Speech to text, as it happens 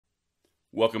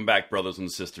Welcome back, brothers and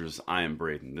sisters. I am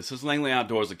Braden. This is Langley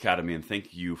Outdoors Academy, and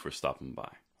thank you for stopping by.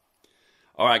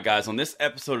 Alright guys, on this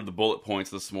episode of the Bullet Points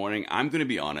this morning, I'm going to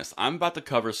be honest. I'm about to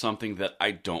cover something that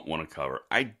I don't want to cover.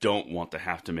 I don't want to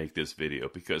have to make this video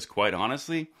because, quite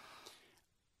honestly,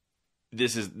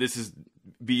 this is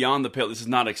beyond the pale. This is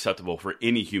not acceptable for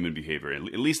any human behavior, at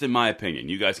least in my opinion.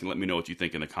 You guys can let me know what you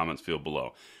think in the comments field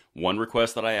below. One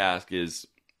request that I ask is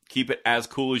keep it as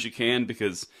cool as you can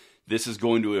because this is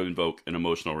going to invoke an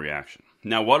emotional reaction.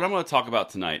 Now, what I'm going to talk about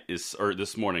tonight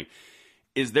this morning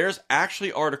is there's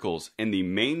actually articles in the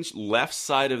main left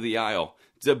side of the aisle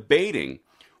debating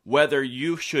whether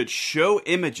you should show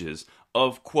images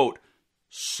of, quote,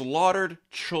 slaughtered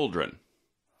children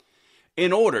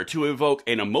in order to evoke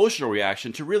an emotional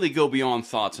reaction to really go beyond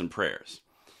thoughts and prayers.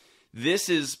 This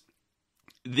is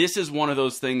one of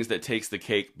those things that takes the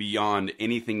cake beyond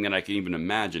anything that I can even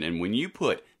imagine. And when you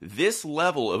put this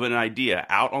level of an idea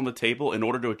out on the table in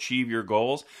order to achieve your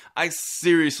goals, I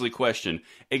seriously question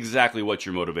exactly what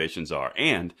your motivations are.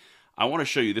 And I want to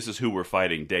show you this is who we're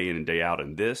fighting day in and day out,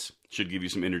 and this should give you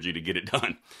some energy to get it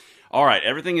done. All right,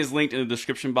 everything is linked in the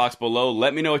description box below.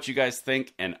 Let me know what you guys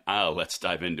think, and let's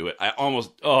dive into it. I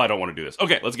don't want to do this.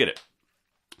 Okay, let's get it.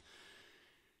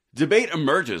 Debate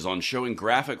emerges on showing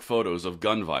graphic photos of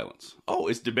gun violence. Oh,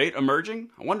 is debate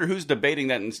emerging? I wonder who's debating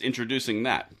that and introducing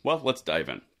that. Well, let's dive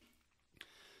in.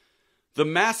 The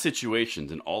mass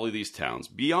situations in all of these towns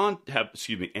beyond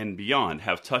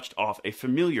have touched off a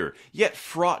familiar yet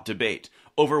fraught debate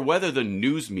over whether the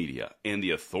news media and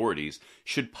the authorities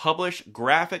should publish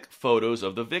graphic photos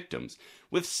of the victims,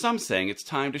 with some saying it's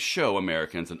time to show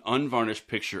Americans an unvarnished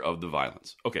picture of the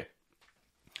violence. Okay.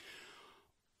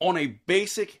 On a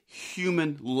basic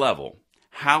human level,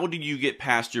 how do you get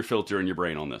past your filter in your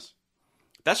brain on this?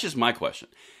 That's just my question.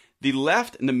 The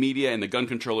left and the media and the gun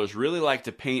controllers really like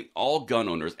to paint all gun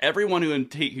owners, everyone who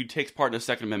takes part in the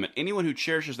Second Amendment, anyone who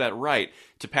cherishes that right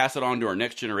to pass it on to our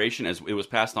next generation as it was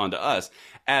passed on to us,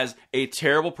 as a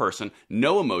terrible person,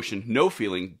 no emotion, no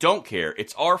feeling, don't care,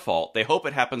 it's our fault, they hope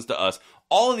it happens to us.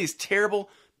 All of these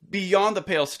terrible, beyond the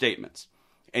pale statements.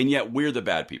 And yet we're the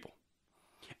bad people.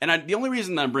 And the only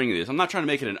reason that I'm bringing this, I'm not trying to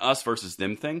make it an us versus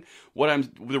them thing.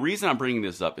 The reason I'm bringing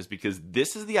this up is because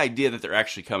this is the idea that they're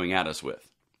actually coming at us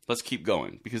with. Let's keep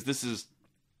going, because this is...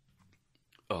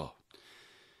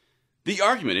 The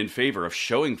argument in favor of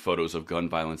showing photos of gun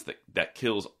violence that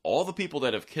kills all the people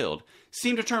that have killed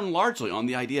seem to turn largely on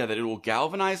the idea that it will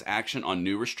galvanize action on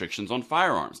new restrictions on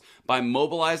firearms by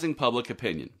mobilizing public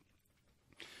opinion.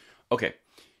 Okay,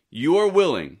 you are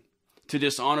willing to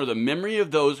dishonor the memory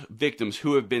of those victims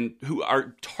who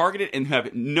are targeted and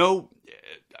have no...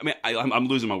 I'm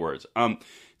losing my words.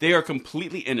 They are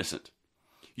completely innocent.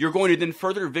 You're going to then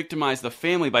further victimize the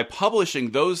family by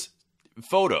publishing those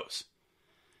photos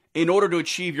in order to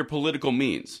achieve your political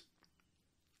means.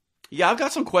 Yeah, I've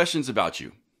got some questions about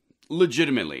you,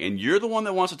 legitimately. And you're the one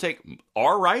that wants to take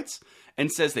our rights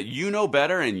and says that you know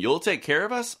better and you'll take care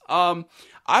of us?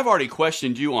 I've already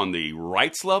questioned you on the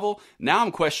rights level. Now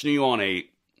I'm questioning you on a...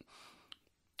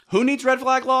 Who needs red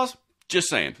flag laws? Just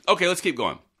saying. Okay, let's keep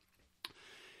going.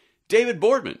 David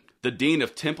Boardman, the dean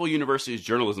of Temple University's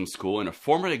journalism school and a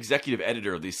former executive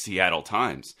editor of the Seattle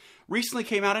Times, recently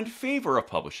came out in favor of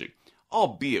publishing,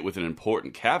 albeit with an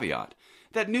important caveat,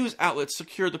 that news outlets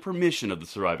secure the permission of the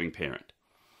surviving parent.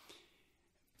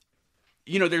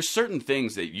 You know, there's certain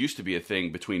things that used to be a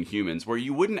thing between humans where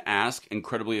you wouldn't ask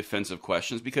incredibly offensive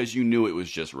questions because you knew it was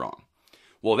just wrong.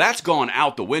 Well, that's gone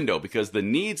out the window because the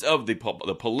needs of the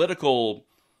political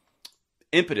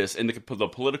impetus and the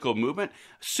political movement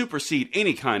supersede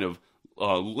any kind of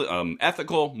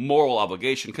ethical, moral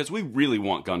obligation because we really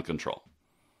want gun control.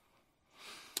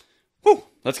 Whew,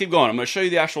 let's keep going. I'm going to show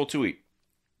you the actual tweet.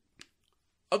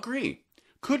 Agree.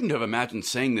 Couldn't have imagined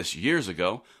saying this years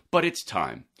ago, but it's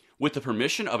time, with the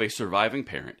permission of a surviving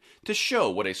parent, to show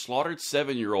what a slaughtered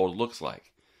 7-year-old looks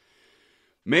like.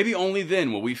 Maybe only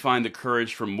then will we find the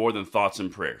courage for more than thoughts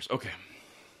and prayers. Okay.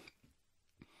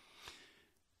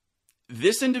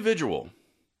 This individual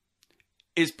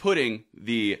is putting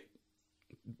the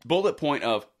bullet point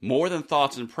of more than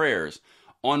thoughts and prayers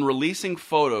on releasing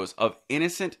photos of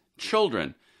innocent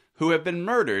children who have been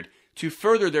murdered to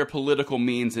further their political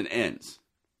means and ends.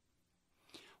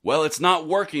 Well, it's not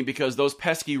working because those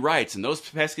pesky rights and those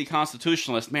pesky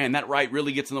constitutionalists, man, that right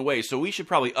really gets in the way. So we should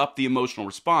probably up the emotional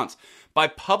response by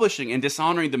publishing and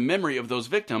dishonoring the memory of those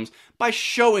victims by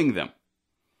showing them.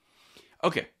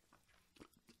 Okay,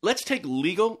 let's take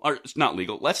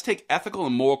let's take ethical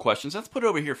and moral questions. Let's put it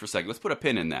over here for a second. Let's put a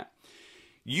pin in that.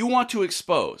 You want to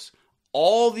expose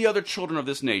all the other children of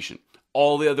this nation,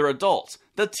 all the other adults,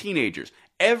 the teenagers,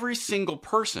 every single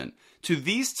person to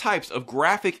these types of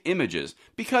graphic images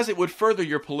because it would further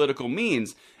your political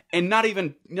means, and not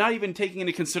even taking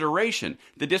into consideration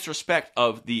the disrespect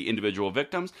of the individual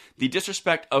victims, the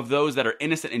disrespect of those that are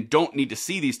innocent and don't need to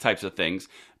see these types of things.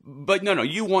 But no,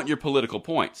 you want your political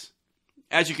points.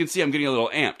 As you can see, I'm getting a little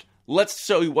amped. Let's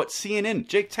show you what CNN,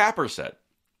 Jake Tapper, said.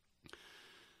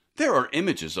 There are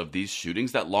images of these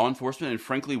shootings that law enforcement and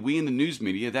frankly we in the news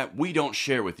media that we don't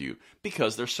share with you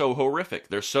because they're so horrific.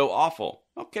 They're so awful.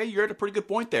 Okay, you're at a pretty good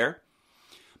point there.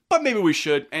 But maybe we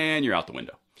should, and you're out the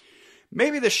window.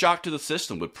 Maybe the shock to the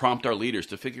system would prompt our leaders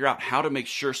to figure out how to make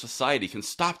sure society can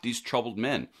stop these troubled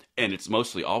men, and it's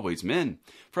mostly always men,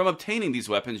 from obtaining these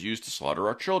weapons used to slaughter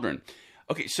our children.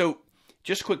 Okay, so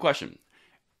just a quick question.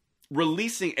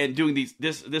 Releasing and doing these,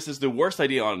 this is the worst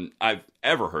idea I've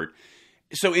ever heard.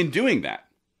 So in doing that,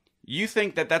 you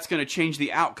think that that's going to change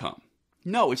the outcome?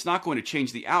 No, it's not going to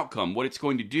change the outcome. What it's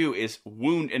going to do is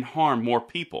wound and harm more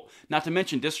people. Not to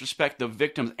mention disrespect the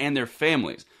victims and their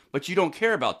families. But you don't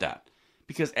care about that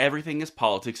because everything is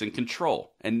politics and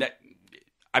control. And that,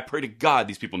 I pray to God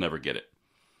these people never get it.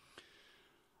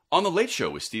 On The Late Show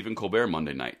with Stephen Colbert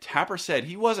Monday night, Tapper said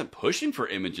he wasn't pushing for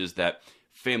images that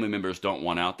family members don't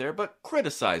want out there, but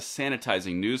criticized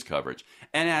sanitizing news coverage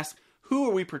and asked, who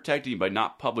are we protecting by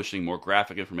not publishing more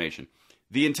graphic information?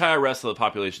 The entire rest of the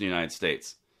population of the United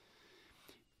States.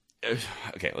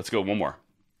 Okay, let's go one more.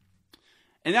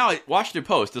 And now Washington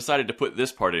Post decided to put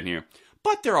this part in here.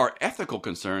 But there are ethical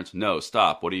concerns. No,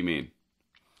 stop. What do you mean?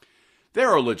 There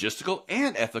are logistical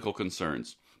and ethical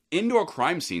concerns. Indoor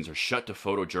crime scenes are shut to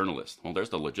photojournalists. Well, there's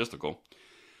the logistical.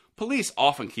 Police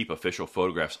often keep official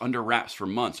photographs under wraps for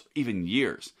months, even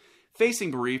years.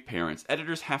 Facing bereaved parents,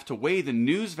 editors have to weigh the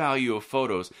news value of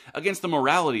photos against the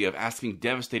morality of asking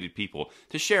devastated people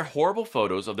to share horrible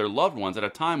photos of their loved ones at a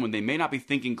time when they may not be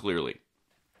thinking clearly.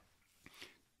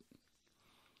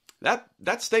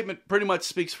 That statement pretty much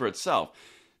speaks for itself.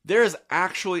 There is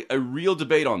actually a real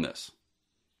debate on this.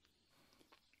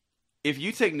 If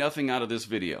you take nothing out of this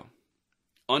video,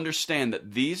 understand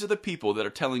that these are the people that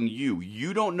are telling you,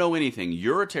 you don't know anything,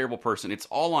 you're a terrible person, it's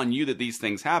all on you that these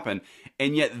things happen,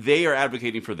 and yet they are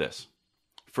advocating for this,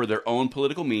 for their own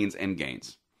political means and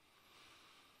gains.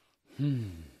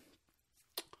 Woo!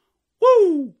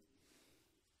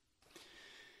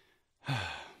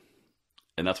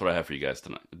 And that's what I have for you guys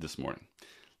this morning.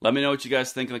 Let me know what you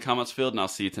guys think in the comments field, and I'll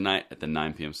see you tonight at the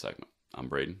 9 p.m. segment. I'm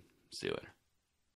Braden. See you later.